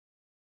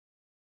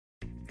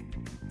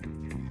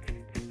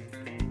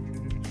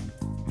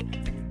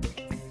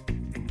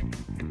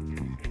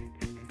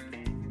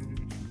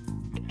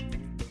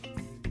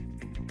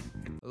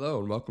Hello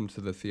and welcome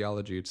to the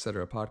Theology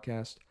Etc.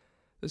 podcast.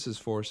 This is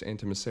Forrest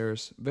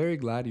Antimiseris. Very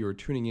glad you are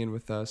tuning in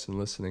with us and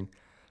listening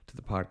to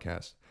the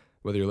podcast.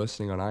 Whether you're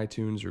listening on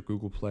iTunes or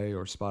Google Play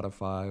or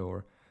Spotify,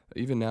 or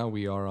even now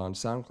we are on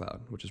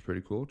SoundCloud, which is pretty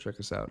cool. Check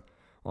us out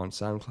on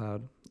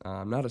SoundCloud.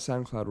 I'm not a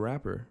SoundCloud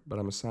rapper, but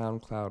I'm a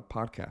SoundCloud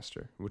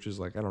podcaster, which is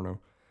like, I don't know,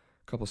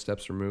 a couple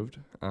steps removed.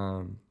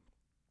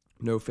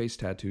 No face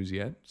tattoos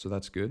yet, so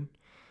that's good.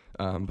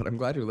 But I'm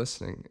glad you're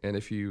listening. And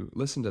if you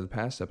listened to the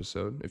past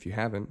episode, if you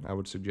haven't, I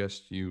would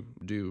suggest you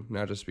do,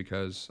 not just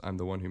because I'm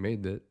the one who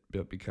made it,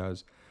 but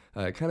because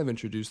I kind of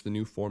introduced the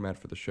new format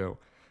for the show.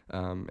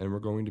 And we're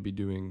going to be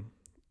doing,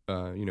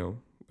 a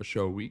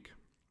show a week.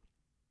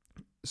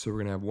 So we're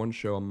going to have one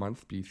show a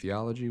month be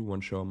theology,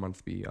 one show a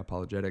month be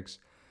apologetics,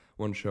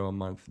 one show a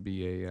month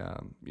be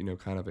a,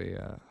 kind of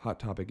a hot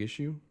topic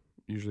issue,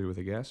 usually with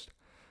a guest.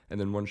 And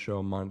then one show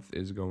a month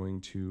is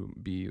going to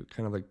be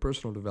kind of like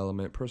personal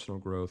development, personal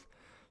growth,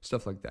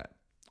 stuff like that.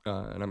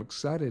 And I'm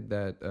excited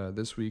that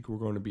this week we're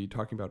going to be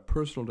talking about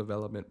personal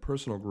development,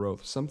 personal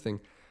growth,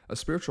 a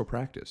spiritual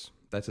practice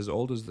that's as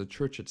old as the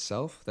church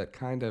itself, that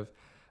kind of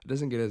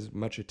doesn't get as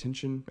much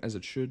attention as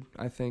it should,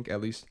 I think, at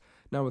least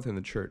not within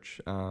the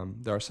church.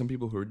 There are some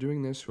people who are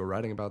doing this, who are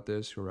writing about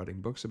this, who are writing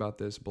books about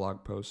this,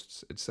 blog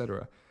posts,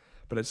 etc.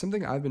 But it's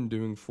something I've been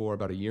doing for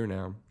about a year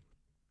now.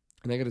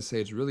 And I got to say,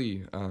 it's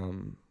really...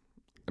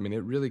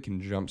 it really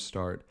can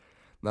jumpstart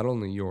not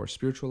only your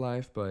spiritual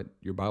life, but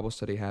your Bible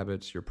study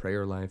habits, your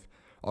prayer life,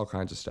 all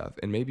kinds of stuff.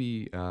 And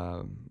maybe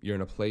you're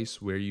in a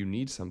place where you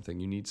need something,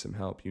 you need some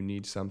help, you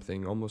need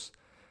something almost,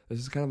 this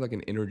is kind of like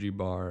an energy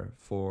bar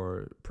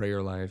for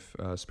prayer life,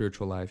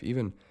 spiritual life,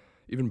 even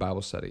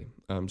Bible study.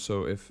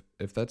 So if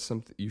that's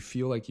something, you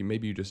feel like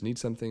you just need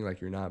something,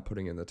 like you're not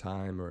putting in the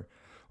time, or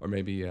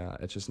maybe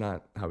it's just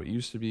not how it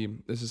used to be,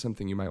 this is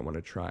something you might want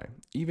to try.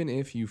 Even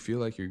if you feel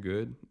like you're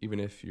good, even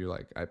if you're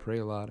like, I pray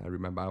a lot, I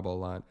read my Bible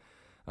a lot,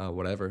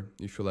 whatever,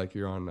 you feel like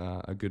you're on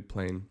a good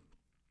plane,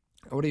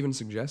 I would even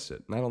suggest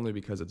it, not only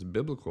because it's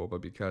biblical,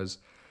 but because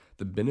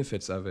the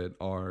benefits of it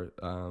are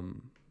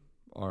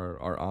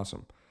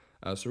awesome.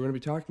 So we're going to be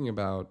talking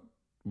about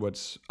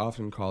what's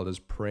often called as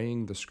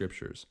praying the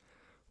scriptures,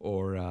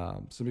 or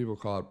some people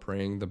call it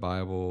praying the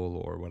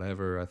Bible or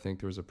whatever. I think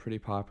there was a pretty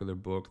popular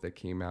book that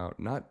came out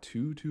not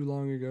too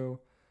long ago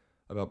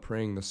about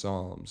praying the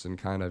Psalms, and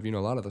kind of, a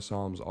lot of the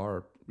Psalms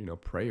are,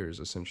 prayers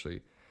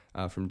essentially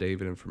from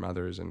David and from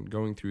others, and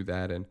going through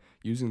that and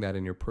using that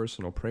in your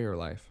personal prayer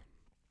life.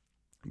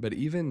 But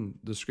even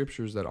the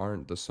scriptures that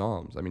aren't the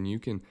Psalms,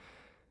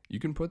 you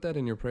can put that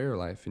in your prayer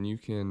life, and you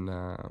can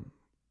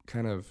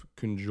kind of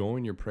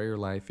conjoin your prayer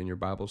life and your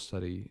Bible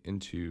study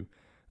into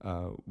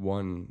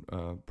one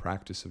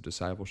practice of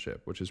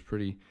discipleship, which is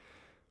pretty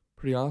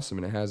awesome,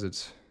 and it has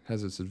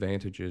its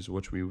advantages,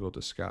 which we will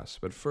discuss.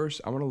 But first,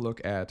 I want to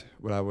look at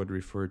what I would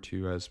refer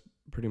to as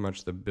pretty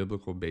much the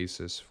biblical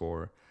basis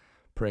for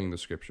praying the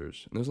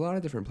scriptures. And there's a lot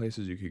of different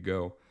places you could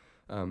go,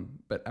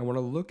 but I want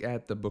to look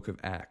at the book of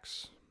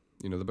Acts.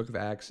 The book of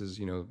Acts is,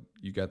 you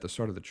got the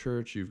start of the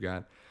church, you've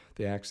got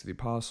the Acts of the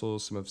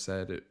Apostles. Some have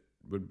said it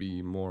would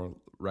be more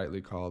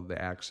rightly called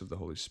the Acts of the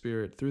Holy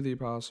Spirit through the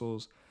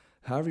Apostles.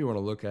 However you want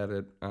to look at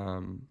it,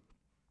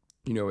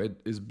 it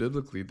is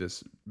biblically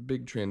this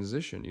big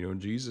transition.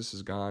 Jesus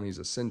is gone, he's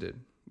ascended,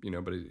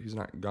 but he's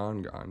not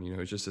gone,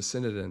 he's just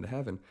ascended into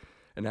heaven.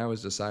 And now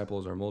his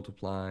disciples are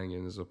multiplying,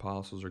 and his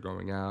apostles are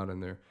going out,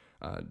 and they're,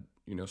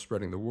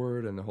 spreading the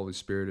word, and the Holy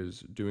Spirit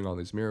is doing all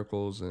these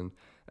miracles, and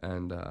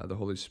the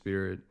Holy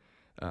Spirit,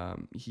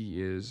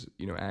 he is,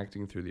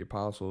 acting through the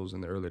apostles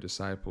and the early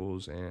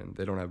disciples, and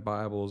they don't have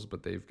Bibles,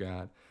 but they've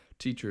got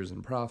teachers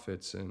and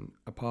prophets and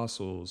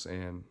apostles,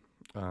 and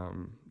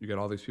you got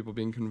all these people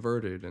being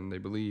converted, and they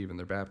believe, and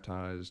they're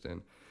baptized,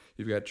 and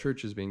you've got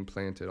churches being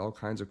planted, all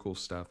kinds of cool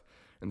stuff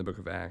in the book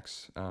of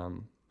Acts.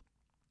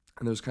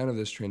 And there's kind of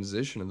this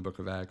transition in the book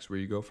of Acts where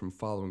you go from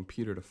following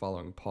Peter to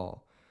following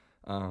Paul.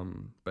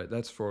 But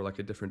that's for like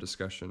a different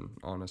discussion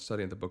on a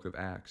study of the book of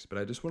Acts. But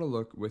I just want to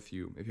look with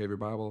you. If you have your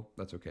Bible,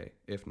 that's okay.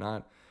 If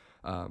not,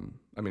 if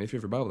you have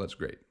your Bible, that's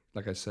great.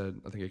 Like I said,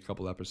 I think a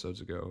couple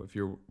episodes ago, if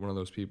you're one of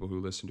those people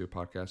who listen to a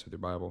podcast with your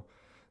Bible,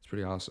 it's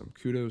pretty awesome.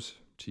 Kudos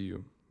to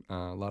you. A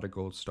lot of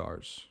gold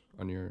stars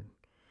on your,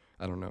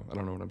 I don't know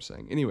what I'm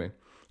saying. Anyway,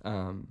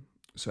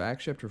 so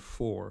Acts chapter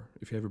 4,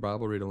 if you have your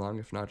Bible, read along.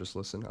 If not, just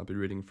listen. I'll be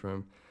reading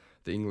from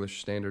the English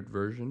Standard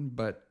Version.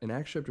 But in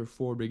Acts chapter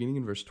 4, beginning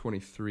in verse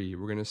 23,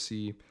 we're going to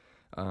see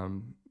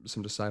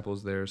some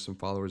disciples there, some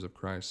followers of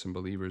Christ, some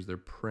believers. They're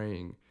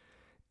praying.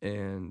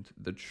 And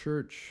the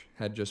church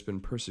had just been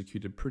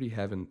persecuted pretty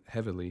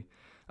heavily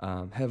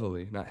by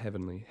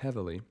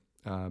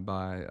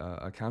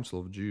a council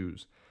of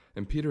Jews.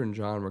 And Peter and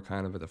John were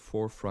kind of at the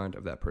forefront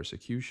of that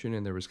persecution,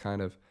 and there was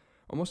kind of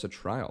almost a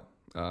trial.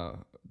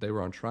 They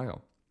were on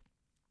trial.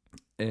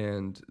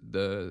 And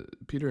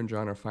Peter and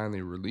John are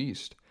finally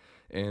released,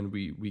 and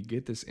we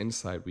get this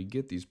insight, we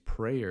get this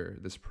prayer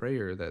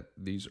that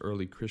these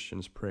early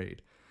Christians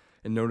prayed.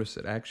 And notice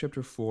it, Acts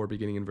chapter 4,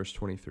 beginning in verse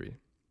 23.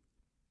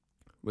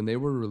 When they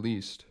were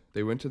released,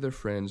 they went to their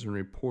friends and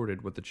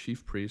reported what the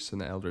chief priests and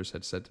the elders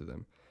had said to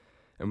them.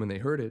 And when they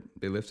heard it,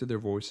 they lifted their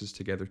voices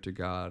together to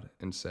God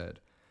and said,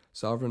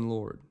 Sovereign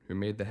Lord, who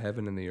made the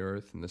heaven and the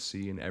earth and the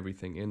sea and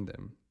everything in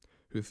them,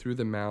 who through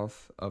the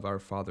mouth of our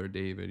father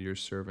David, your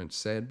servant,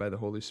 said by the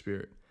Holy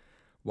Spirit,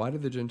 Why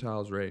did the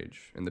Gentiles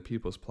rage and the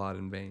peoples plot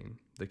in vain?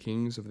 The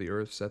kings of the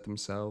earth set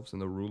themselves,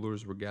 and the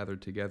rulers were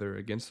gathered together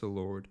against the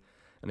Lord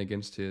and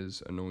against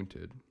his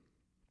anointed.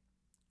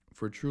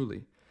 For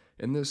truly,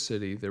 in this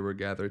city they were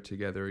gathered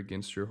together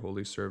against your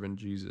holy servant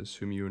Jesus,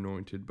 whom you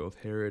anointed,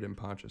 both Herod and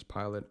Pontius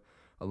Pilate,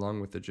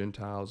 along with the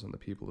Gentiles and the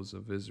peoples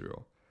of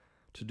Israel,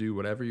 to do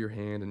whatever your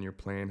hand and your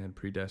plan had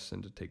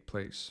predestined to take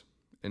place.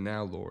 And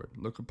now, Lord,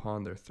 look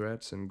upon their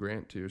threats and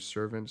grant to your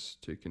servants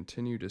to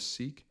continue to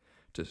speak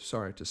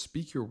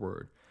your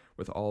word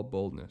with all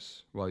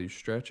boldness, while you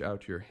stretch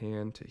out your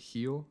hand to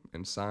heal,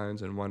 and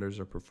signs and wonders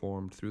are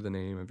performed through the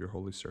name of your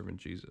holy servant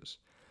Jesus.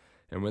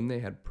 And when they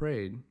had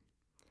prayed,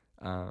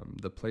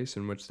 the place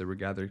in which they were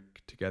gathered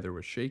together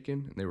was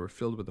shaken, and they were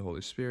filled with the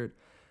Holy Spirit,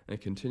 and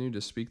continued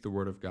to speak the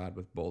word of God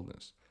with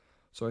boldness.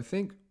 So I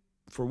think,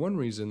 for one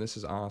reason, this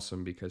is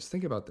awesome, because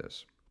think about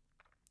this.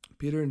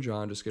 Peter and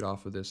John just get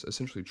off of this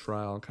essentially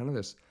trial, kind of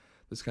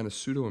this kind of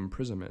pseudo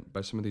imprisonment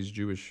by some of these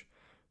Jewish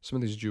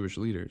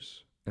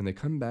leaders, and they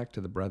come back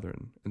to the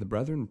brethren, and the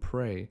brethren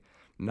pray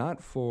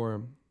not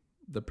for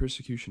the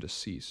persecution to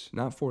cease,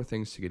 not for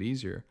things to get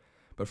easier,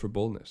 but for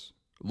boldness.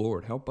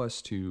 Lord, help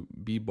us to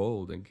be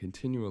bold and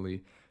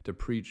continually to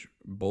preach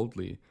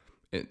boldly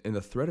in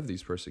the threat of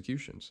these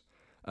persecutions.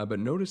 But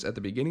notice at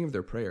the beginning of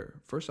their prayer,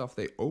 first off,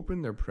 they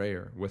open their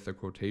prayer with a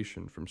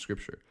quotation from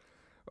Scripture.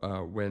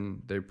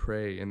 When they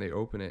pray and they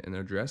open it and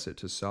address it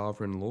to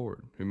Sovereign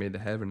Lord, who made the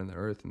heaven and the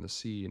earth and the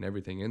sea and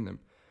everything in them.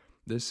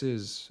 This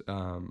is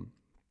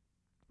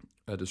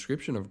a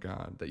description of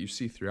God that you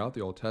see throughout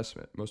the Old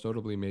Testament, most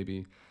notably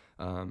maybe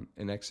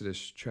in Exodus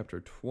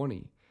chapter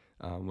 20,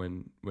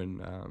 when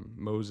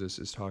Moses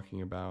is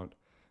talking about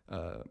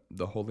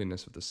the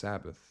holiness of the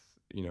Sabbath,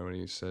 and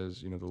he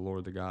says, the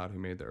Lord, the God who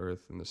made the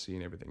earth and the sea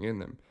and everything in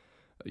them,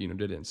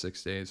 did it in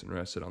 6 days and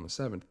rested on the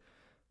seventh.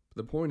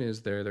 But the point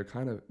is they're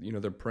kind of,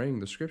 they're praying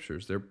the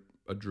Scriptures. They're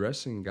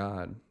addressing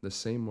God the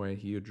same way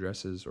he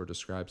addresses or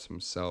describes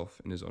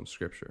himself in his own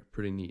Scripture.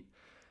 Pretty neat.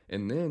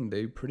 And then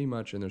they pretty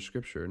much in their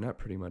Scripture, not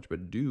pretty much,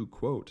 but do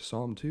quote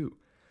Psalm 2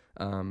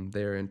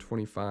 there in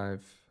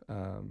 25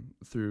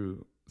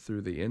 through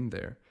the end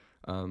there.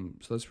 So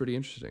that's pretty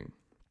interesting.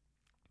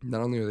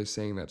 Not only are they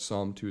saying that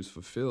Psalm 2 is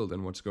fulfilled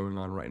in what's going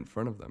on right in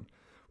front of them,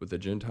 with the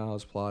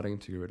Gentiles plotting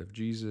to get rid of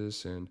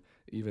Jesus, and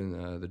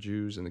even the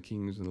Jews and the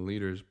kings and the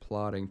leaders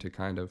plotting to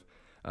kind of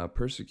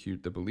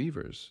persecute the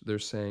believers. They're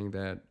saying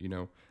that,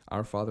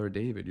 our father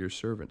David, your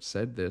servant,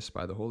 said this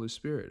by the Holy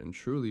Spirit, and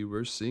truly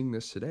we're seeing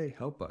this today.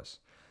 Help us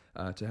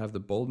to have the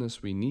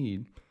boldness we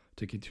need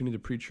to continue to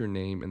preach your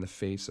name in the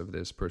face of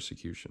this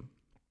persecution.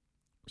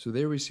 So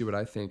there we see what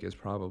I think is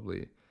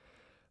probably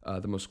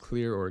the most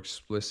clear or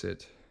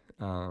explicit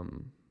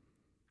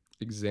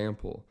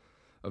example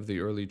of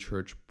the early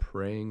church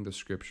praying the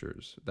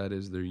Scriptures. That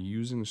is, they're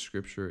using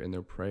Scripture in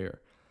their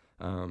prayer.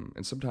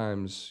 And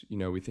sometimes,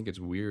 we think it's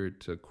weird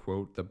to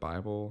quote the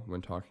Bible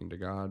when talking to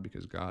God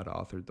because God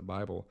authored the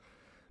Bible.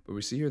 But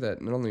we see here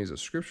that not only is it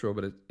scriptural,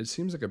 but it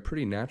seems like a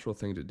pretty natural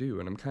thing to do.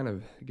 And I'm kind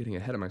of getting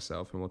ahead of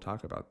myself, and we'll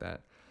talk about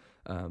that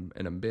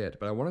in a bit.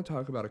 But I want to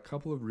talk about a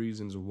couple of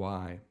reasons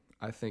why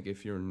I think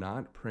if you're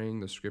not praying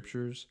the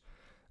Scriptures,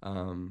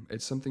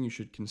 it's something you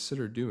should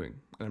consider doing.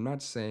 And I'm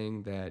not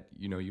saying that,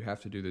 you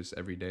have to do this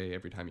every day,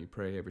 every time you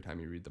pray, every time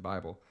you read the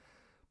Bible.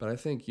 But I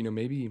think,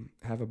 maybe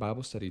have a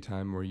Bible study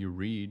time where you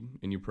read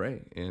and you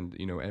pray. And,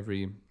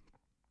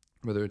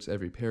 whether it's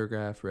every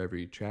paragraph or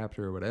every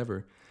chapter or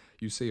whatever,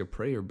 you say a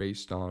prayer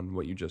based on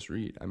what you just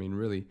read. I mean,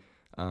 really,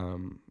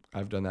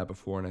 I've done that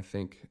before, and I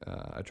think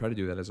I try to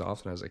do that as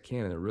often as I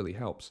can, and it really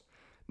helps.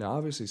 Now,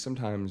 obviously,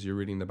 sometimes you're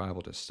reading the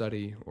Bible to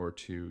study or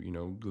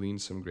to, glean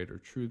some greater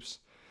truths.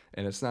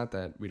 And it's not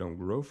that we don't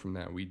grow from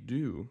that. We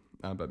do,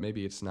 but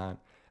maybe it's not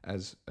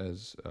as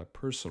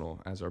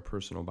personal as our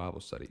personal Bible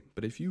study.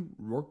 But if you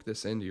work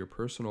this into your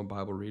personal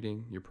Bible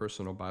reading, your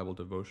personal Bible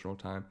devotional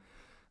time,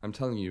 I'm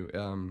telling you,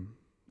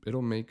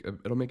 it'll make a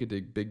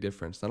big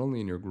difference, not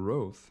only in your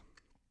growth,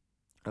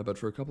 but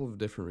for a couple of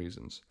different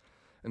reasons.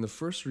 And the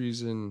first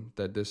reason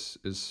that this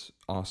is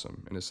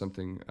awesome and is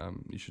something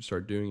you should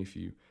start doing if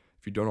you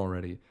don't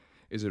already,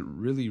 is it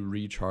really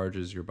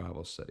recharges your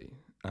Bible study.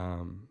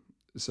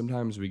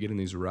 Sometimes we get in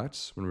these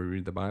ruts when we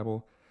read the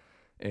Bible,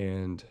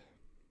 and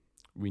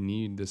we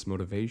need this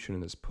motivation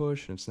and this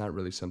push, and it's not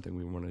really something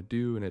we want to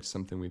do, and it's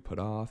something we put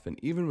off. And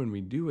even when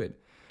we do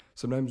it,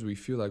 sometimes we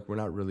feel like we're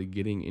not really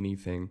getting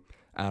anything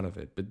out of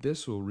it. But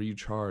this will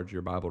recharge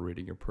your Bible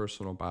reading, your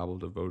personal Bible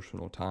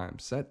devotional time.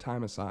 Set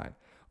time aside.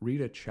 Read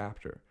a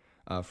chapter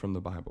from the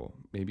Bible.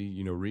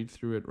 Maybe, read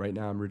through it. Right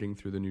now I'm reading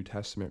through the New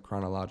Testament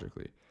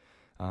chronologically.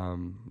 We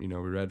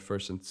read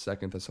 1st and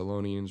 2nd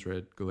Thessalonians,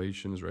 read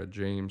Galatians, read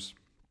James.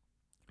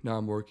 Now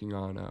I'm working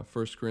on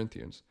 1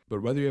 Corinthians.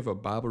 But whether you have a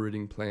Bible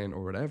reading plan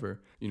or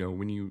whatever,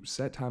 when you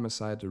set time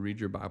aside to read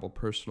your Bible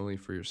personally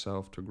for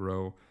yourself to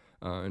grow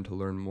and to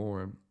learn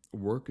more,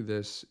 work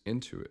this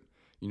into it.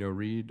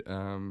 Read,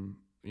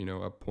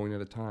 a point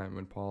at a time.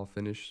 When Paul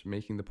finished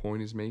making the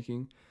point he's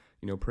making,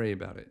 pray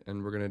about it.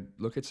 And we're going to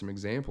look at some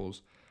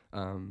examples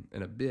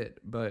in a bit.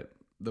 But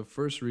the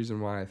first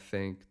reason why I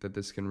think that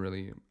this can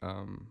really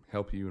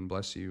help you and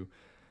bless you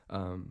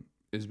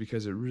is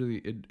because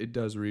it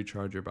does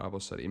recharge your Bible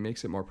study. It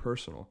makes it more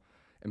personal.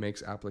 It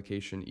makes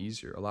application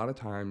easier. A lot of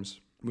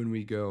times when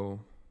we go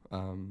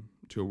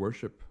to a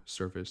worship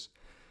service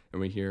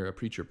and we hear a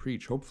preacher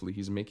preach, hopefully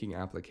he's making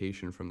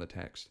application from the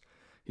text.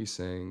 He's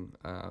saying,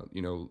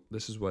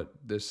 this is what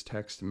this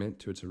text meant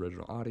to its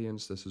original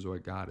audience. This is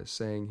what God is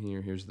saying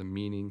here. Here's the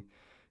meaning.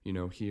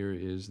 Here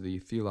is the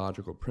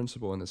theological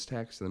principle in this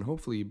text. And then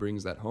hopefully he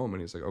brings that home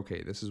and he's like,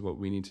 okay, this is what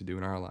we need to do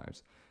in our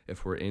lives.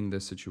 If we're in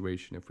this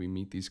situation, if we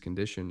meet these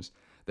conditions,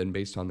 then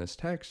based on this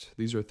text,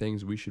 these are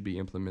things we should be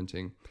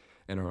implementing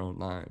in our own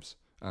lives.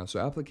 So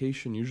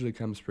application usually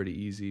comes pretty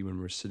easy when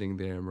we're sitting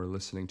there and we're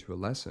listening to a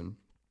lesson.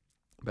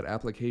 But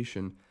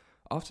application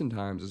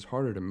oftentimes is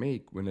harder to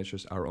make when it's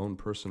just our own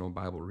personal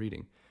Bible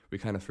reading. We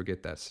kind of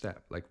forget that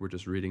step. Like we're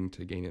just reading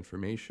to gain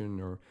information,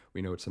 or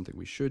we know it's something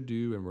we should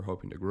do and we're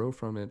hoping to grow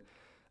from it.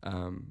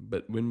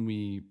 But when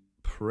we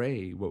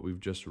pray what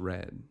we've just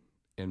read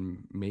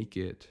and make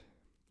it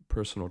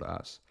personal to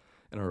us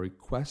and are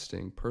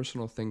requesting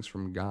personal things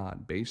from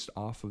God based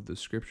off of the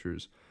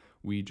scriptures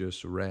we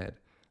just read,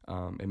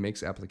 it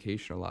makes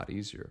application a lot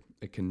easier.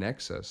 It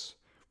connects us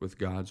with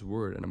God's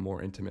word in a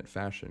more intimate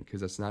fashion,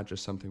 because it's not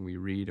just something we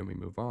read and we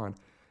move on.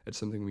 It's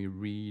something we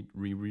read,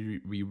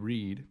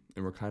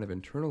 and we're kind of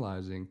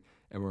internalizing,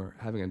 and we're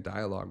having a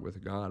dialogue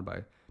with God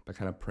by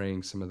kind of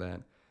praying some of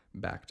that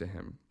back to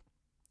him.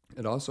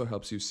 It also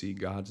helps you see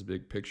God's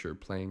big picture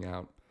playing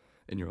out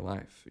in your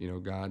life.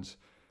 God's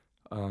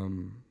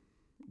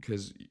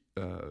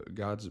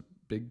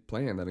big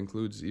plan that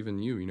includes even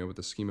you, with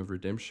the scheme of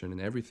redemption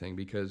and everything,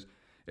 because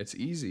it's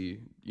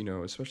easy,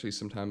 especially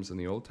sometimes in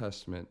the Old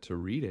Testament, to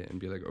read it and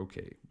be like,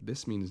 okay,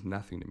 this means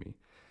nothing to me.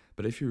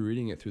 But if you're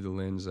reading it through the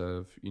lens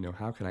of,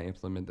 how can I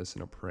implement this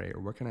in a prayer?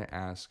 What can I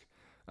ask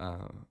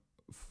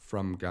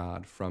from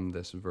God from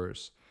this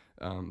verse?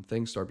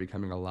 Things start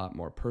becoming a lot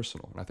more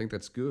personal. And I think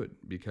that's good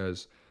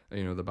because,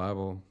 the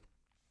Bible,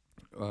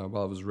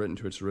 while it was written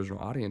to its original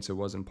audience, it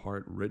was in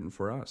part written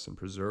for us and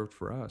preserved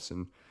for us.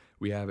 And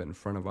we have it in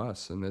front of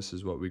us. And this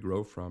is what we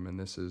grow from. And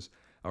this is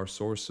our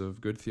source of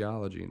good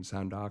theology and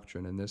sound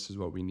doctrine. And this is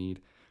what we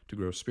need to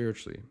grow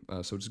spiritually.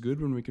 So it's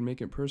good when we can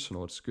make it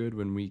personal. It's good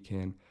when we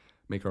can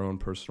make our own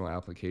personal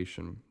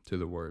application to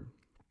the word.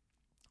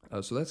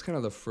 So that's kind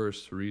of the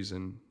first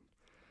reason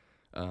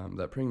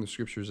that praying the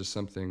scriptures is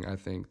something I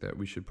think that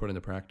we should put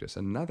into practice.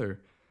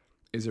 Another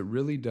is it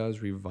really does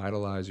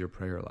revitalize your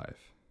prayer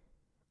life.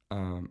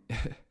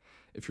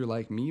 If you're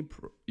like me,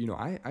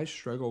 I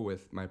struggle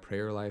with my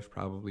prayer life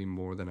probably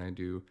more than I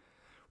do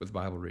with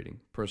Bible reading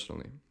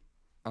personally.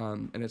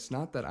 And it's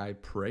not that I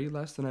pray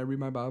less than I read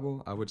my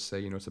Bible. I would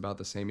say, it's about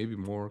the same, maybe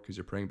more, because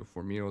you're praying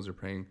before meals, you're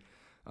praying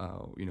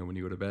when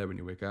you go to bed, when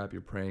you wake up,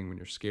 you're praying when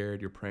you're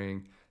scared, you're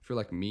praying. If you're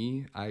like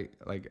me, I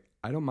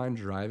don't mind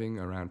driving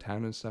around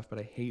town and stuff, but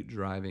I hate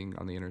driving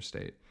on the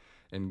interstate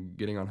and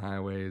getting on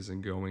highways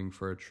and going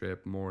for a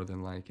trip more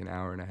than like an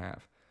hour and a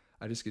half.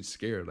 I just get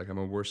scared. Like I'm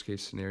a worst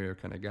case scenario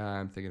kind of guy.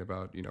 I'm thinking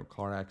about,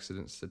 car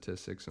accident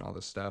statistics and all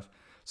this stuff.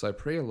 So I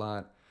pray a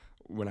lot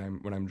when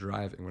I'm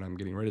driving, when I'm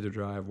getting ready to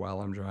drive,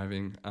 while I'm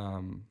driving,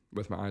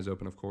 with my eyes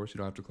open, of course. You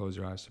don't have to close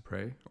your eyes to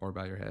pray or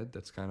bow your head.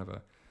 That's kind of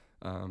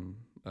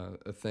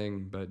a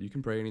thing, but you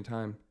can pray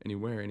anytime,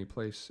 anywhere, any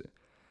place.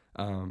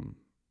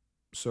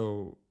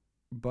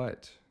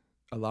 But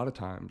a lot of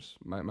times,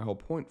 my whole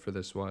point for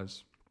this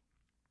was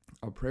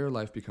our prayer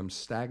life becomes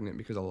stagnant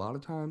because a lot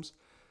of times,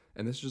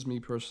 and this is just me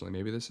personally,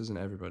 maybe this isn't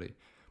everybody,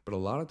 but a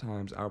lot of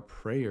times our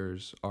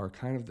prayers are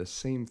kind of the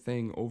same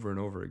thing over and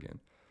over again.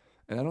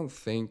 And I don't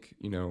think,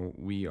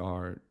 we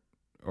are,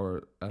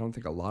 or I don't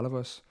think a lot of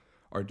us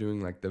are doing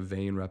like the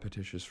vain,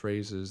 repetitious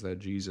phrases that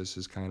Jesus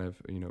is kind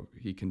of,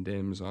 he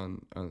condemns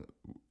on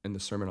in the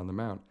Sermon on the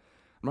Mount.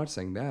 I'm not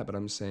saying that, but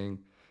I'm saying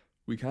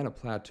we kind of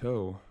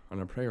plateau on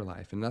our prayer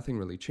life and nothing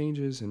really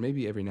changes. And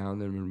maybe every now and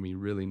then when we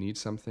really need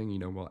something,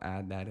 we'll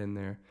add that in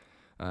there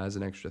as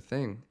an extra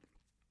thing.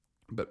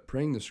 But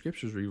praying the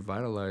scriptures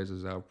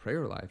revitalizes our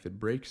prayer life. It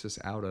breaks us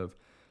out of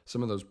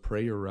some of those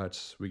prayer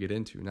ruts we get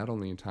into, not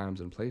only in times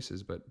and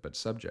places, but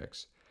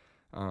subjects.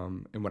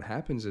 And what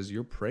happens is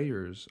your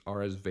prayers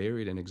are as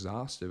varied and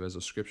exhaustive as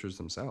the scriptures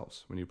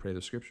themselves when you pray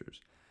the scriptures.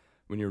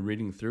 When you're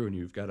reading through and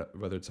you've got,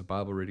 whether it's a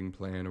Bible reading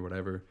plan or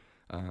whatever,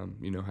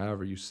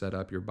 however you set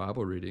up your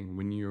Bible reading,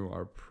 when you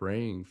are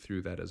praying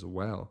through that as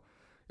well,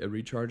 it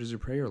recharges your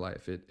prayer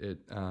life. It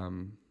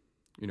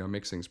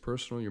makes things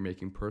personal. You're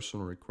making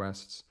personal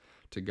requests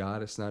to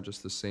God. It's not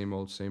just the same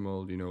old,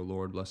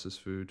 Lord, bless this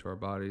food to our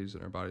bodies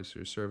and our bodies to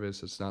your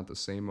service. It's not the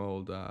same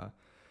old,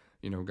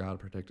 God,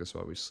 protect us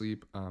while we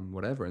sleep,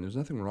 whatever. And there's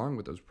nothing wrong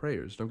with those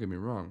prayers. Don't get me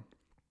wrong.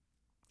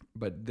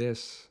 But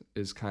this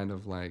is kind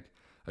of like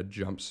a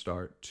jump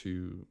start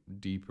to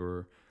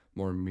deeper,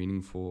 more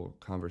meaningful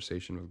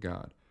conversation with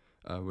God,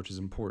 which is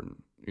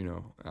important,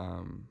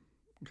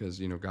 because,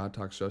 God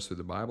talks to us through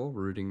the Bible.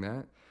 We're reading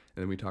that, and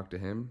then we talk to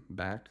him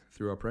back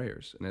through our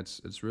prayers. And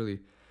it's really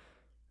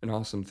an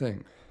awesome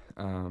thing.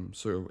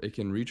 So it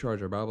can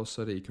recharge our Bible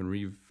study. It can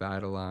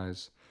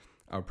revitalize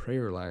our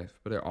prayer life.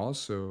 But it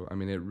also,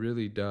 it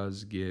really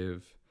does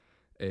give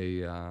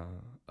a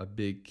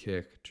big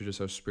kick to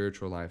just our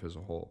spiritual life as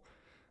a whole.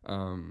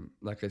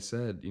 Like I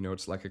said,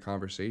 it's like a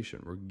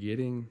conversation. We're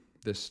getting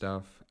this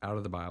stuff out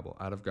of the Bible,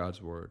 out of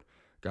God's word,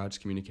 God's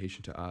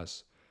communication to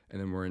us, and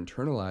then we're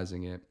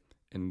internalizing it,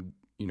 and,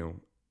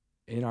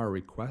 in our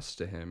request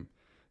to him,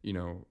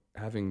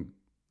 having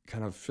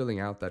kind of filling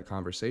out that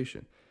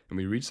conversation. And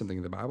we read something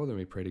in the Bible, then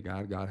we pray to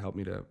God, God, help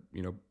me to,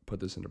 put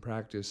this into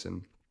practice,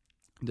 and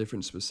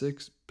different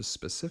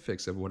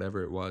specifics of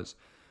whatever it was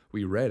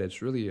we read.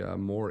 It's really a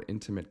more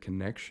intimate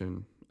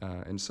connection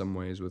in some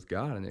ways with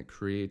God, and it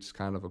creates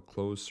kind of a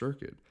closed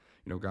circuit.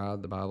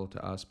 God, the Bible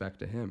to us, back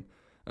to him.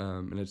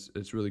 And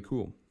it's really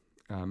cool.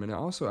 And it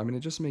also, it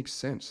just makes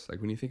sense.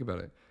 Like when you think about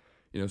it,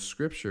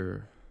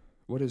 Scripture,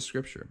 what is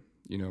Scripture?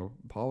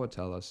 Paul would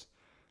tell us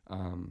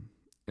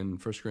in 1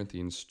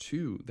 Corinthians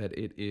 2 that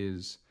it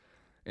is,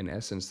 in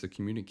essence, the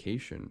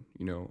communication,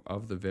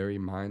 of the very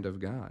mind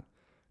of God.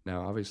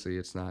 Now, obviously,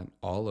 it's not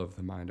all of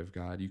the mind of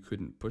God. You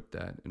couldn't put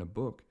that in a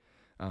book.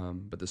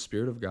 But the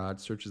Spirit of God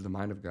searches the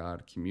mind of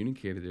God,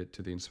 communicated it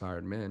to the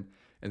inspired men,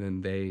 and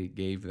then they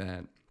gave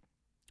that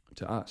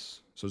to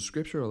us. So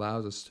Scripture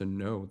allows us to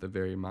know the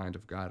very mind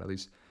of God, at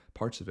least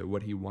parts of it,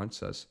 what he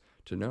wants us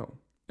to know.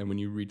 And when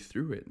you read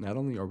through it, not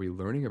only are we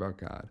learning about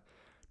God,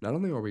 not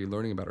only are we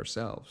learning about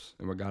ourselves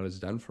and what God has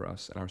done for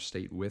us and our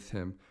state with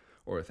him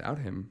or without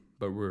him,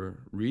 but we're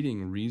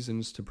reading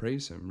reasons to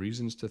praise him,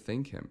 reasons to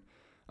thank him.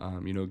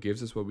 It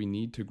gives us what we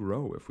need to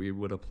grow if we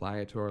would apply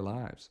it to our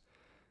lives.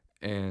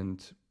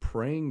 And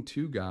praying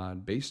to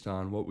God based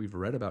on what we've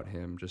read about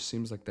him just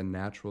seems like the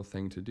natural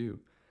thing to do.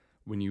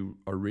 When you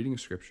are reading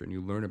Scripture and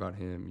you learn about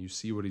him, you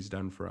see what he's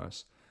done for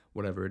us,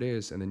 whatever it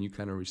is, and then you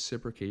kind of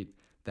reciprocate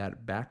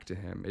that back to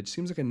him. It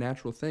seems like a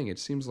natural thing. It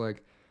seems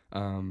like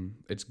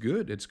it's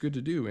good. It's good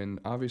to do. And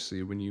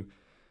obviously, when you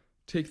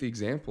take the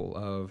example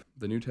of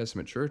the New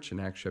Testament church in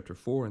Acts chapter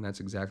 4, and that's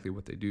exactly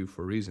what they do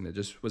for a reason. It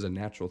just was a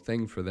natural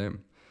thing for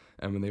them.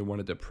 And when they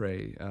wanted to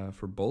pray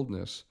for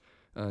boldness,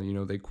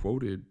 they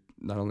quoted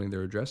not only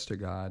their address to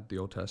God, the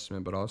Old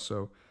Testament, but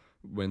also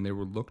when they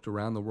were looked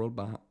around the world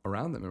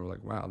around them and were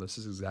like, wow, this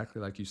is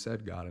exactly like you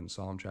said, God, in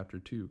Psalm chapter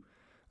 2.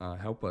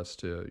 Help us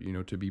to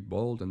be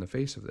bold in the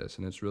face of this.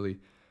 And it's really,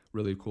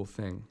 really a cool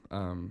thing.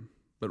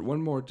 But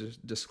one more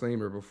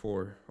disclaimer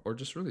before, or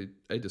just really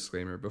a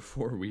disclaimer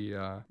before we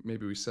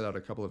maybe we set out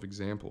a couple of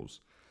examples.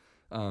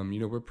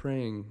 We're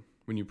praying,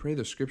 when you pray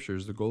the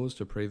Scriptures, the goal is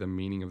to pray the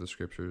meaning of the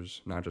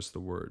Scriptures, not just the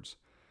words.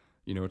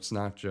 It's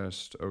not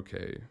just,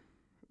 okay,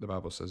 the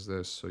Bible says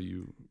this, so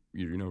you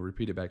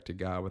repeat it back to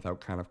God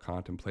without kind of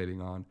contemplating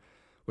on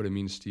what it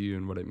means to you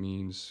and what it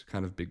means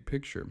kind of big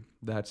picture.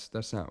 That's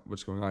not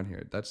what's going on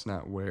here. That's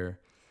not where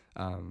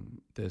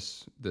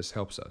this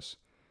helps us.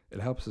 It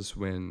helps us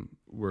when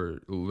we're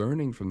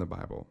learning from the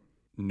Bible,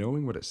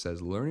 knowing what it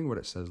says, learning what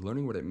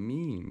it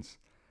means,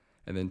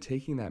 and then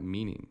taking that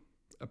meaning,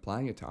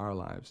 applying it to our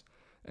lives,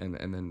 and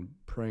then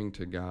praying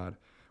to God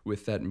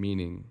with that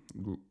meaning,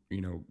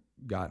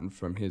 gotten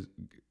from his.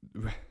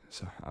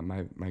 So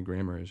my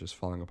grammar is just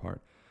falling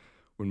apart.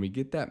 When we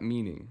get that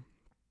meaning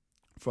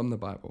from the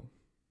Bible,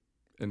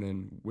 and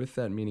then with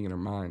that meaning in our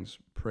minds,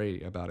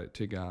 pray about it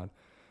to God.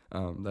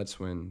 That's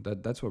when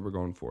that's what we're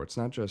going for. It's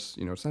not just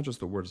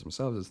the words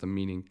themselves. It's the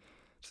meaning.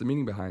 It's the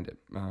meaning behind it.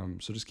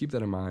 So just keep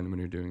that in mind when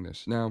you're doing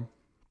this. Now,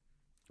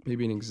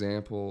 maybe an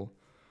example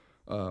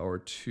or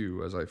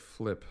two as I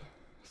flip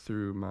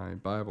through my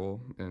Bible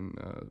and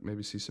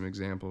maybe see some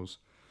examples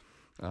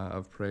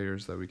of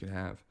prayers that we could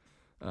have.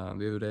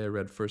 The other day I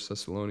read 1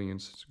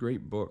 Thessalonians. It's a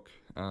great book.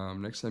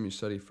 Next time you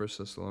study 1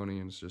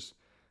 Thessalonians, just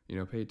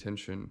pay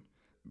attention.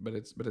 But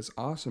it's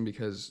awesome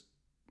because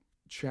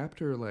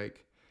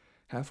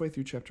halfway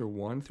through chapter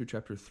 1 through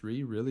chapter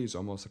 3 really is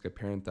almost like a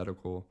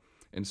parenthetical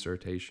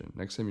insertion.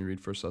 Next time you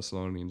read 1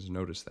 Thessalonians,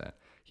 notice that.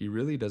 He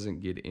really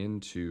doesn't get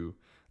into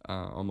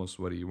almost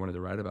what he wanted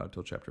to write about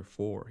until chapter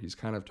 4. He's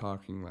kind of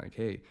talking like,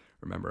 hey,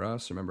 remember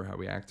us, remember how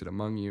we acted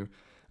among you,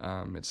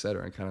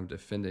 etc., and kind of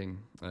defending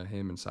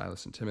him and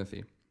Silas and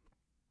Timothy.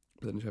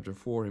 But then in chapter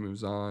 4, he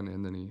moves on,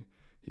 and then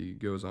he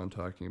goes on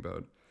talking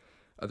about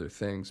other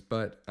things.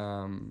 But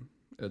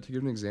to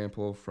give an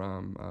example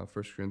from 1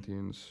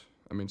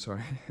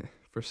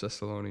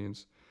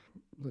 Thessalonians,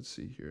 let's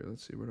see,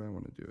 where do I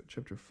want to do it?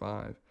 Chapter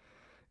 5,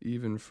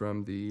 even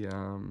from the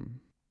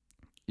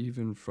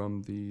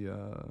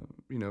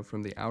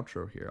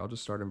outro here. I'll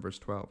just start in verse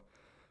 12.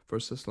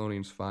 1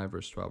 Thessalonians 5,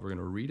 verse 12. We're going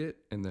to read it,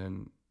 and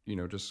then,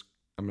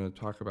 I'm going to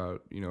talk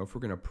about, if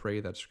we're going to pray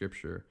that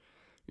Scripture,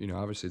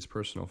 obviously it's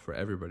personal for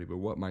everybody, but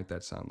what might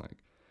that sound like?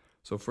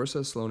 So 1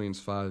 Thessalonians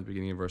 5,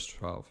 beginning of verse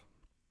 12.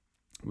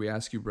 We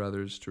ask you,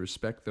 brothers, to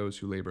respect those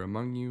who labor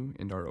among you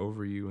and are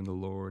over you in the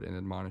Lord and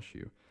admonish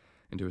you,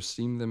 and to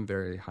esteem them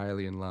very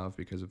highly in love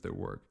because of their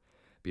work.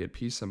 Be at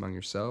peace among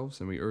yourselves,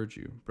 and we urge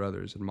you,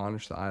 brothers,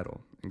 admonish the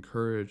idle,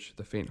 encourage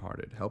the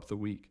faint-hearted, help the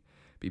weak,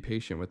 be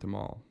patient with them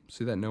all.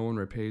 See that no one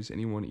repays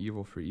anyone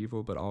evil for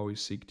evil, but always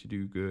seek to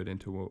do good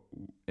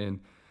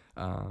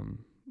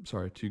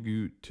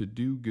to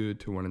do good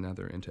to one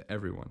another and to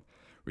everyone.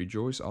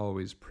 Rejoice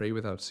always, pray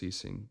without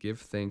ceasing,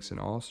 give thanks in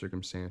all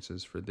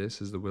circumstances, for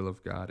this is the will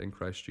of God in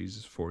Christ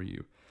Jesus for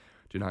you.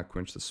 Do not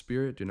quench the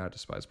spirit, do not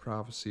despise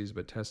prophecies,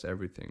 but test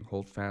everything,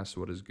 hold fast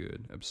what is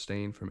good,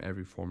 abstain from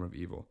every form of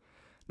evil.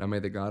 Now may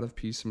the God of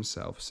peace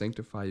himself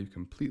sanctify you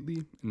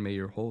completely, and may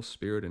your whole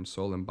spirit and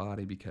soul and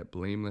body be kept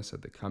blameless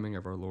at the coming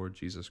of our Lord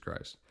Jesus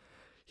Christ.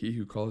 He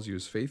who calls you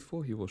is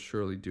faithful, he will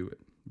surely do it.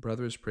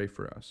 Brothers, pray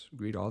for us.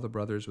 Greet all the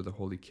brothers with a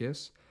holy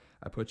kiss.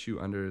 I put you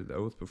under the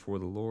oath before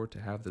the Lord to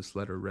have this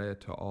letter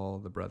read to all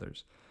the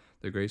brothers.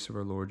 The grace of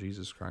our Lord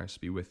Jesus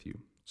Christ be with you.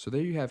 So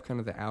there you have kind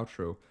of the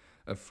outro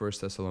of 1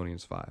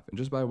 Thessalonians 5. And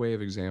just by way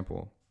of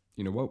example,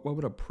 what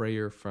would a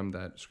prayer from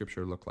that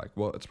scripture look like?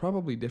 Well, it's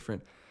probably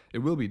different. It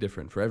will be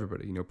different for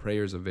everybody.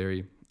 Prayer is a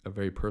very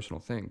personal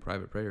thing.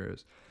 Private prayer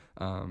is.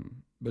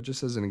 But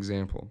just as an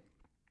example,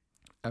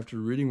 after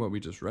reading what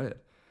we just read,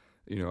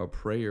 a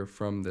prayer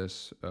from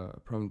this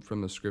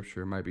from the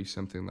scripture might be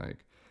something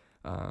like,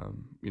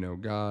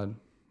 God,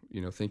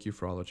 thank you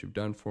for all that you've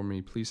done for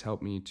me. Please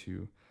help me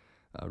to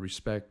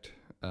respect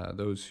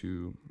those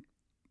who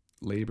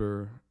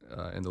labor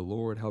in the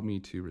Lord. Help me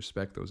to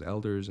respect those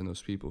elders and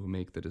those people who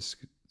make the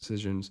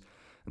decisions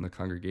in the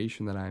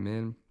congregation that I'm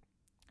in.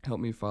 Help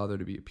me, Father,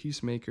 to be a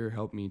peacemaker.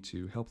 Help me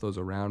to help those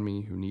around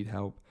me who need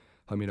help.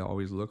 Help me to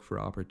always look for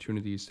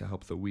opportunities to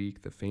help the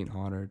weak, the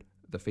faint-hearted.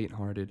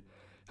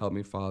 Help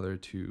me, Father,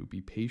 to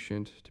be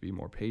patient, to be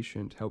more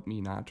patient. Help me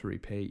not to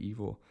repay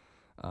evil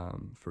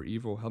for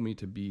evil. Help me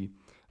to be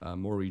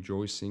more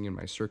rejoicing in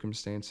my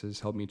circumstances.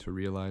 Help me to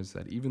realize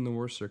that even the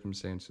worst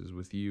circumstances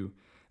with you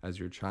as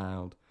your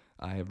child,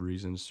 I have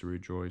reasons to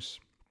rejoice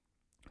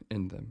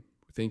in them.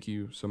 Thank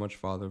you so much,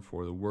 Father,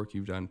 for the work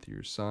you've done through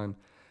your Son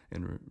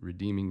and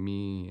redeeming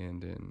me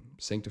and in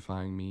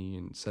sanctifying me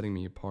and setting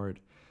me apart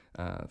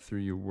through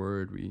your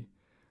word.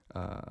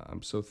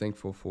 I'm so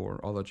thankful for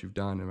all that you've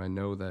done, and I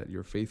know that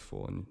you're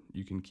faithful and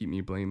you can keep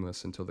me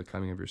blameless until the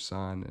coming of your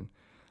Son, and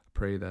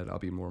pray that I'll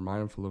be more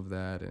mindful of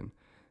that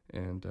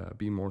and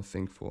be more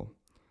thankful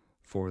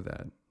for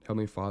that. Help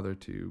me, Father,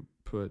 to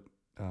put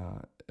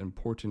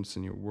importance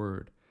in your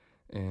word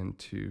and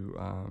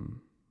to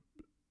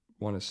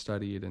want to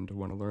study it and to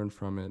want to learn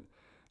from it,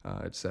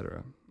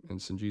 etc. And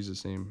it's in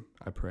Jesus' name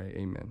I pray,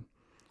 amen.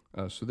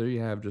 So there you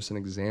have just an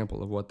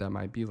example of what that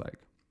might be like.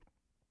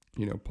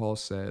 Paul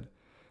said,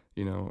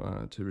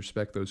 to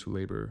respect those who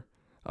labor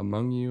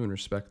among you and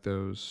respect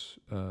those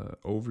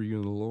over you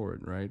in the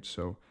Lord, right?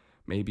 So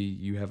maybe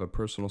you have a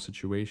personal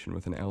situation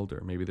with an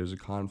elder. Maybe there's a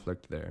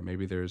conflict there.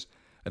 Maybe there's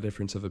a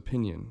difference of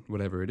opinion.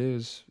 Whatever it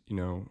is,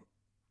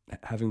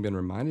 having been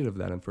reminded of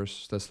that in 1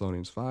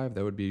 Thessalonians 5,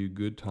 that would be a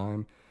good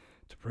time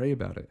to pray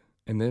about it.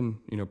 And then,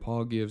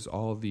 Paul gives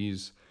all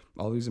these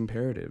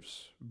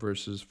imperatives,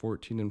 verses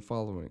 14 and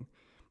following.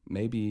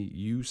 Maybe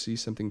you see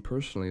something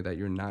personally that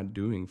you're not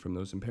doing from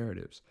those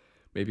imperatives.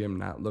 Maybe I'm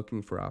not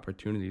looking for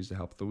opportunities to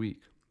help the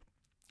weak.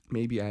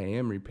 Maybe I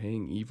am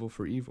repaying evil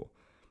for evil.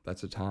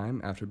 That's a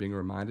time, after being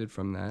reminded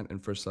from that in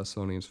 1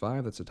 Thessalonians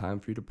 5, that's a time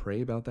for you to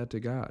pray about that to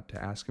God,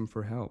 to ask him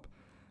for help,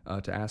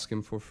 to ask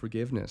him for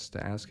forgiveness,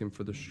 to ask him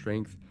for the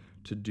strength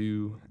to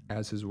do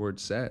as his word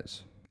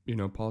says.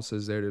 Paul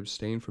says there to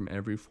abstain from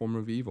every form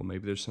of evil.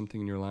 Maybe there's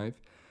something in your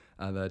life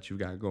that you've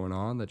got going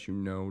on that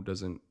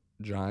doesn't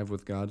jive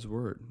with God's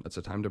word. That's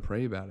a time to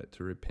pray about it,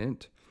 to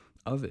repent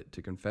of it,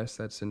 to confess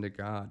that sin to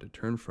God, to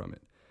turn from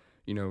it.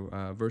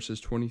 Verses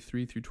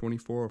 23 through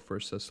 24 of 1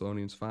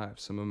 Thessalonians 5,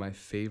 some of my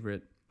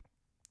favorite,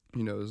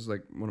 this is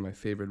like one of my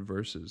favorite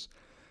verses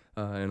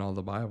in all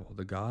the Bible.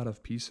 The God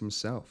of peace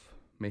himself,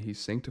 may he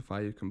sanctify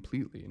you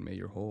completely, and may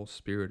your whole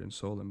spirit and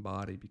soul and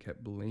body be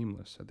kept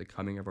blameless at the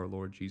coming of our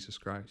Lord Jesus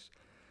Christ.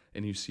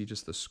 And you see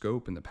just the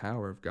scope and the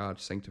power of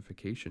God's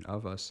sanctification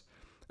of us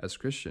as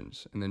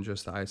Christians. And then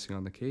just the icing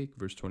on the cake,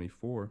 verse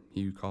 24,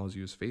 he who calls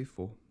you is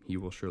faithful, he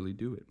will surely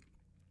do it.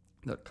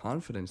 The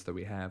confidence that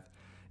we have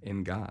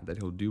in God, that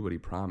he'll do what he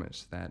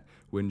promised, that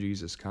when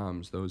Jesus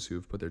comes, those who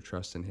have put their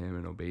trust in him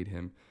and obeyed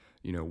him,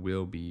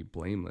 will be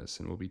blameless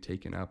and will be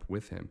taken up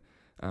with him.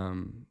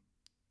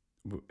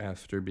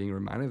 After being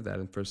reminded of that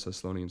in 1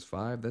 Thessalonians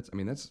 5, that's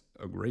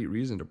a great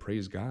reason to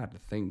praise God, to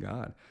thank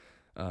God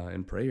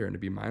in prayer and to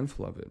be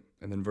mindful of it.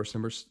 And then verse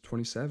number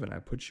 27, I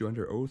put you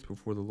under oath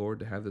before the Lord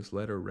to have this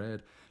letter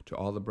read to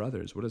all the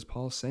brothers. What is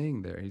Paul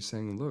saying there? He's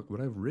saying, look,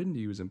 what I've written to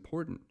you is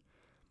important.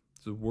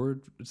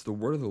 It's the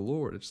word of the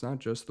Lord. It's not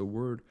just the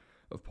word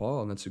of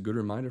Paul, and that's a good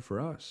reminder for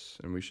us.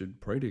 And we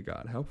should pray to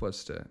God. Help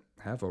us to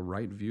have a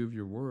right view of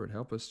your word.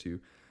 Help us to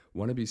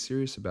want to be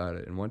serious about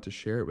it and want to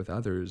share it with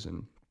others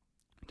and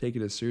take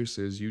it as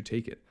seriously as you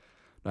take it.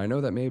 Now, I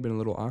know that may have been a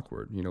little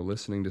awkward,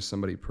 listening to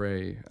somebody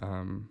pray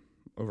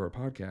over a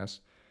podcast.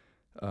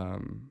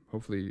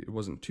 Hopefully it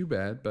wasn't too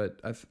bad, but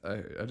I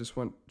just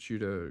want you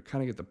to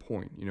kind of get the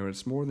point.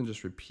 It's more than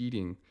just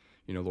repeating,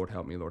 Lord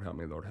help me, Lord help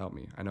me, Lord help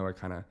me. I know I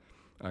kind of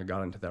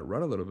got into that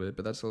rut a little bit,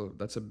 but that's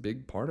a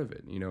big part of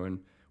it, and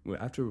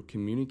after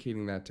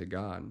communicating that to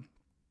God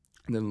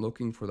and then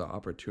looking for the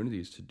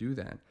opportunities to do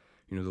that,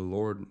 the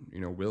Lord,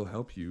 will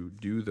help you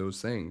do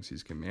those things.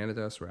 He's commanded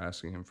us. We're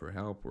asking him for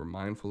help. We're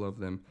mindful of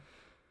them.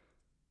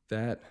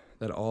 That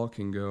all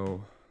can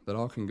go a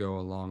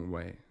long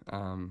way.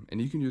 And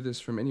you can do this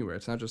from anywhere.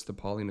 It's not just the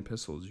Pauline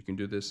epistles. You can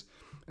do this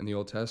in the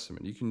Old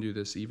Testament. You can do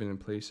this even in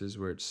places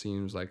where it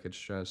seems like it's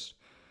just,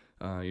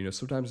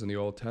 sometimes in the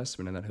Old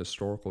Testament, in that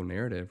historical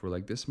narrative, we're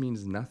like, this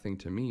means nothing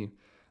to me,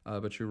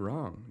 but you're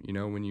wrong.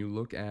 When you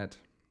look at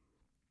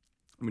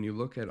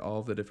all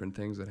of the different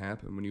things that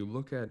happen, when you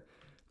look at,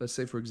 let's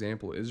say, for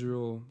example,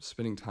 Israel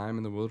spending time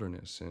in the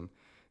wilderness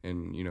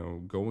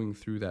and going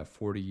through that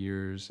 40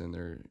 years and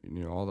their,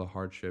 all the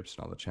hardships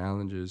and all the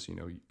challenges,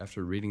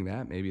 after reading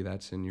that, maybe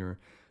that's in your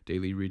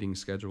daily reading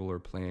schedule or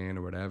plan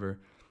or whatever,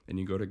 and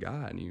you go to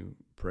God and you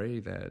pray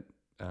that,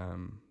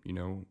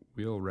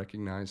 we'll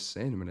recognize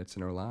sin when it's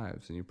in our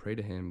lives, and you pray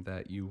to him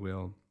that you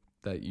will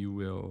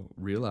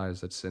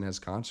realize that sin has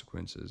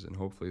consequences, and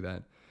hopefully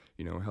that,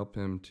 help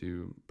him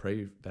to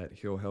pray that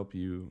he'll help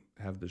you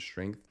have the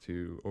strength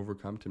to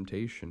overcome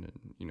temptation.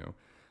 And,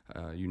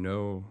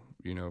 1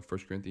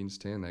 Corinthians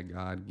 10, that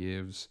God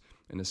gives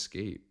an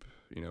escape.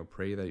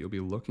 Pray that you'll be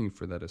looking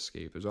for that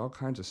escape. There's all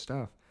kinds of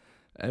stuff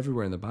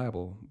everywhere in the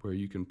Bible where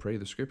you can pray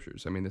the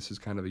scriptures. I mean, this is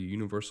kind of a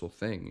universal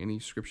thing. Any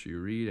scripture you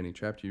read, any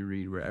chapter you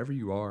read, wherever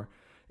you are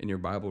in your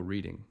Bible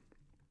reading,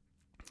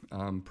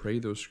 pray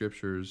those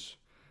scriptures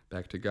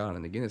back to God.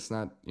 And again, it's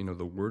not,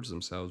 the words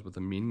themselves, but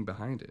the meaning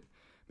behind it.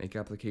 Make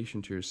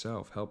application to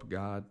yourself. Help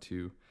God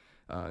to,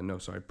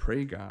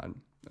 pray God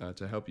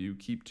to help you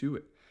keep to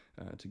it,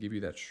 to give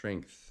you that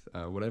strength,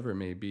 whatever it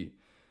may be.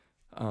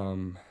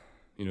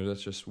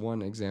 That's just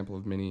one example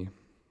of many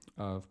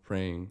of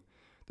praying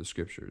the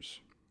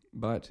scriptures.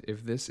 But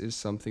if this is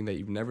something that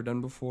you've never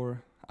done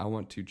before, I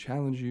want to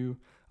challenge you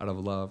out of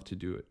love to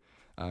do it.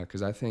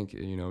 Because I think,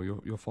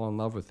 you'll fall in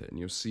love with it, and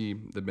you'll see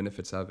the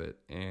benefits of it,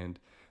 and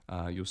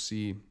you'll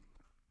see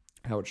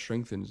how it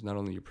strengthens not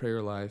only your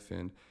prayer life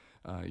and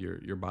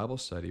your Bible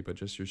study, but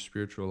just your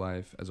spiritual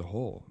life as a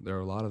whole. There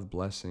are a lot of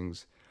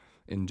blessings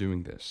in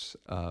doing this.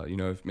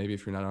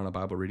 If you're not on a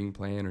Bible reading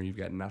plan, or you've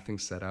got nothing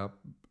set up,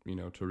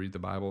 to read the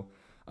Bible,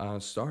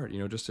 start,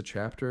 just a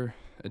chapter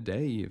a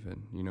day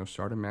even,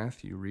 start in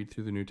Matthew, read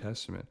through the New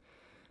Testament,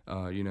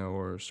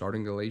 or start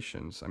in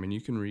Galatians. I mean,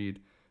 you can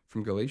read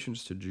from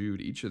Galatians to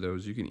Jude, each of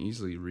those, you can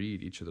easily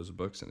read each of those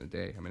books in a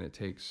day. I mean, it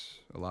takes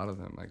a lot of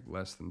them, like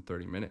less than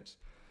 30 minutes.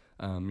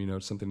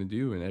 It's something to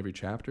do in every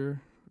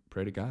chapter.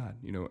 Pray to God,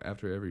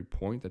 after every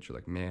point that you're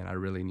like, man, I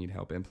really need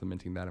help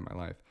implementing that in my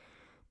life.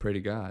 Pray to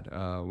God,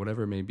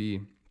 whatever it may be.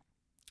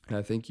 And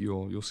I think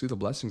you'll see the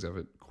blessings of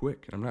it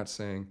quick. I'm not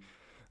saying,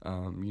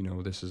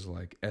 this is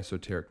like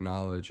esoteric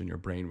knowledge and your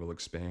brain will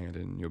expand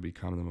and you'll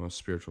become the most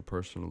spiritual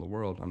person in the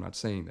world. I'm not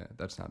saying that.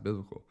 That's not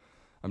biblical.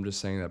 I'm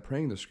just saying that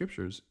praying the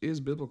scriptures is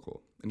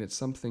biblical, and it's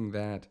something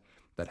that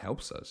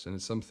helps us, and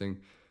it's something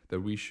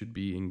that we should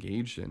be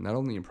engaged in, not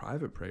only in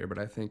private prayer, but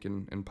I think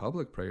in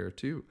public prayer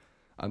too.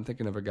 I'm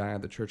thinking of a guy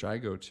at the church I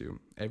go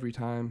to. Every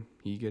time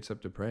he gets up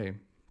to pray,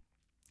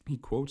 he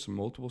quotes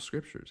multiple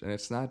scriptures, and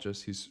it's not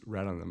just he's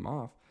rattling them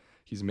off.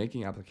 He's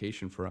making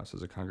application for us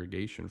as a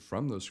congregation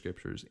from those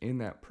scriptures in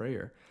that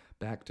prayer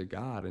back to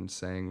God and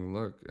saying,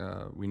 look,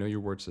 we know your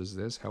word says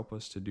this, help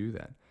us to do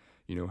that.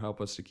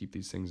 Help us to keep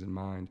these things in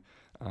mind,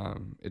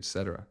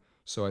 etc.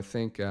 So I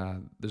think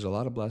there's a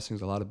lot of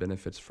blessings, a lot of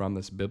benefits from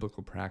this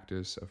biblical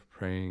practice of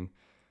praying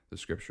the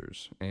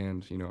scriptures.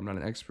 And, I'm not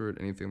an expert,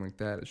 anything like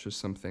that. It's just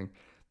something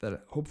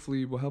that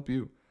hopefully will help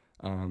you.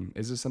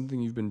 Is this something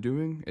you've been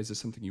doing? Is this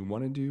something you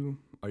want to do?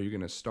 Are you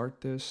going to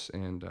start this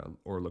and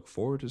or look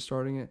forward to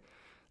starting it?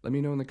 Let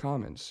me know in the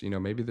comments.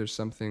 Maybe there's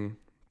something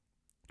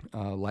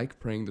like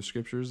praying the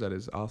scriptures that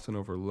is often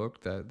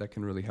overlooked that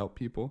can really help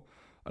people.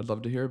 I'd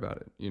love to hear about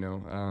it,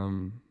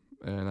 and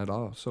I'd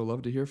also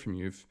love to hear from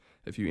you.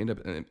 If you end up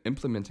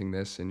implementing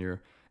this in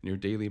your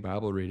daily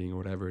Bible reading or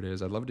whatever it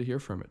is, I'd love to hear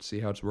from it. See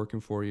how it's working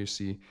for you.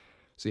 See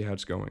how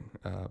it's going.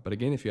 But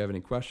again, if you have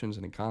any questions,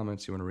 any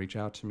comments, you want to reach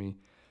out to me,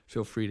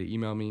 feel free to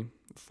email me,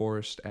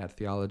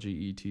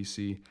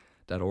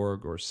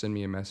 forrest@theologyetc.org, or send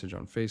me a message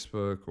on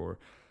Facebook, or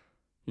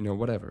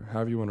whatever,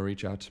 however you want to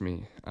reach out to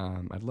me.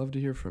 I'd love to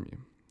hear from you.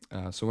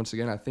 So once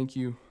again, I thank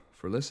you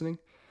for listening.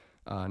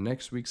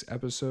 Next week's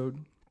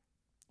episode,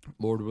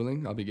 Lord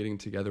willing, I'll be getting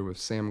together with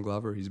Sam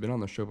Glover. He's been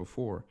on the show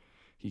before.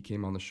 He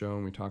came on the show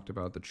and we talked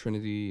about the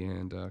Trinity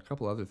and a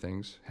couple other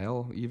things,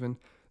 hell even.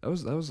 That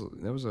was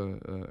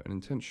an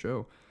intense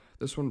show.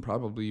 This one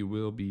probably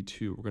will be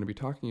too. We're going to be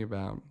talking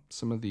about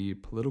some of the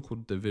political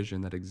division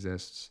that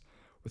exists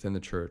within the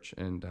church,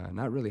 and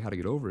not really how to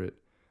get over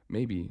it.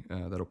 Maybe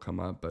that'll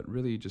come up, but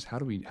really just how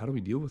do we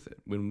deal with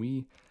it when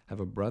we have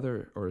a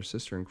brother or a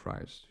sister in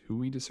Christ who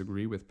we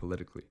disagree with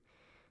politically.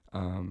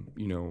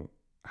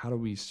 how do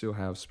we still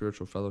have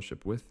spiritual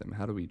fellowship with them?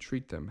 How do we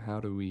treat them? How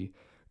do we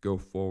go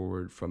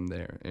forward from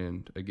there?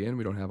 And again,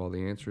 we don't have all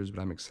the answers,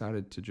 but I'm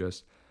excited to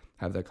just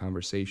have that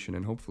conversation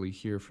and hopefully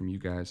hear from you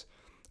guys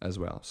as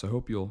well. So I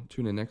hope you'll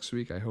tune in next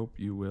week. I hope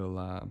you will,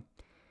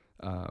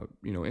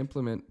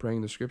 implement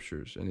praying the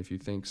scriptures. And if you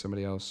think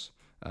somebody else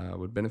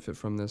would benefit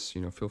from this,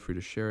 feel free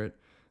to share it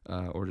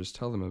or just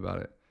tell them about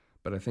it.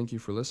 But I thank you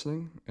for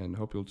listening and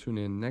hope you'll tune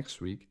in next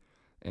week.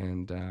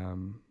 And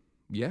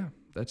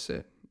that's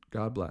it.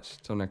 God bless.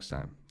 Till next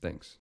time.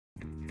 Thanks.